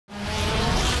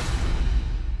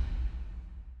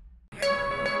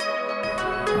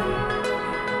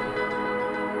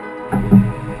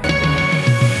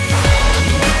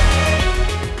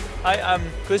Hi, I'm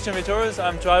Vietoris.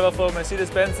 I'm driver for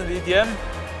Mercedes-Benz in DTM,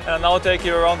 and I'll now take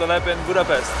you around the lap in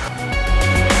Budapest.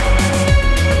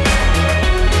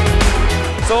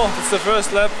 So it's the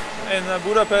first lap in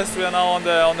Budapest. We are now on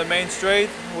the main straight,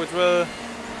 which will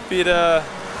be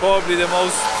probably the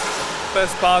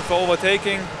best part for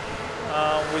overtaking.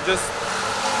 We're just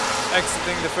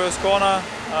exiting the first corner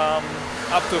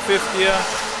up to 5th gear.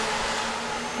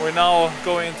 We're now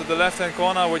going into the left-hand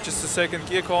corner, which is the 2nd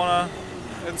gear corner.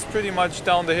 It's pretty much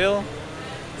down the hill,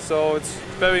 so it's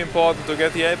very important to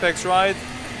get the apex right,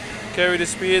 carry the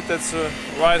speed. That's a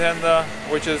right-hander,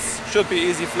 which should be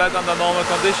easy flat under normal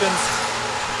conditions.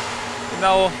 It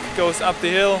now goes up the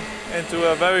hill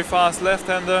into a very fast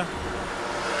left-hander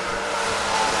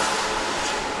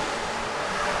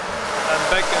and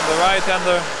back in the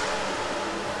right-hander.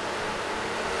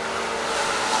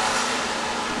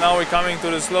 Now we're coming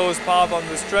to the slowest part on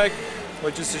this track,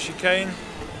 which is the chicane.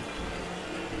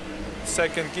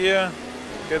 2nd gear,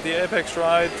 get the apex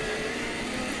right,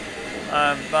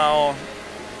 and now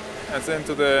it's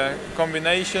into the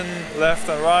combination left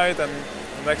and right, and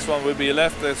the next one will be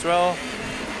left as well.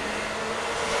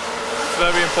 It's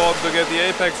very important to get the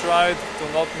apex right,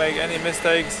 to not make any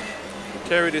mistakes.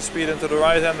 Carry the speed into the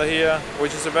right-hander here,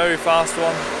 which is a very fast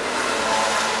one.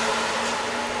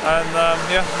 And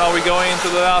yeah, now we're going into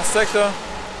the last sector,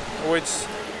 which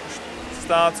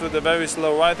starts with a very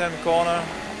slow right-hand corner.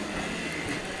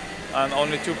 And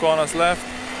only 2 corners left.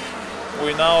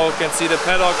 We now can see the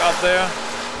paddock up there.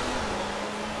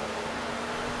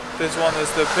 This one is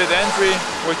the pit entry,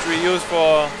 which we use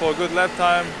for a good lap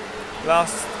time.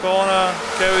 Last corner,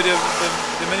 carry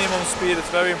the minimum speed, it's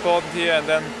very important here, and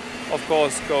then of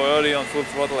course go early on full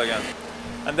throttle again.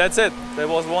 And that's it. There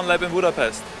was 1 lap in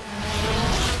Budapest.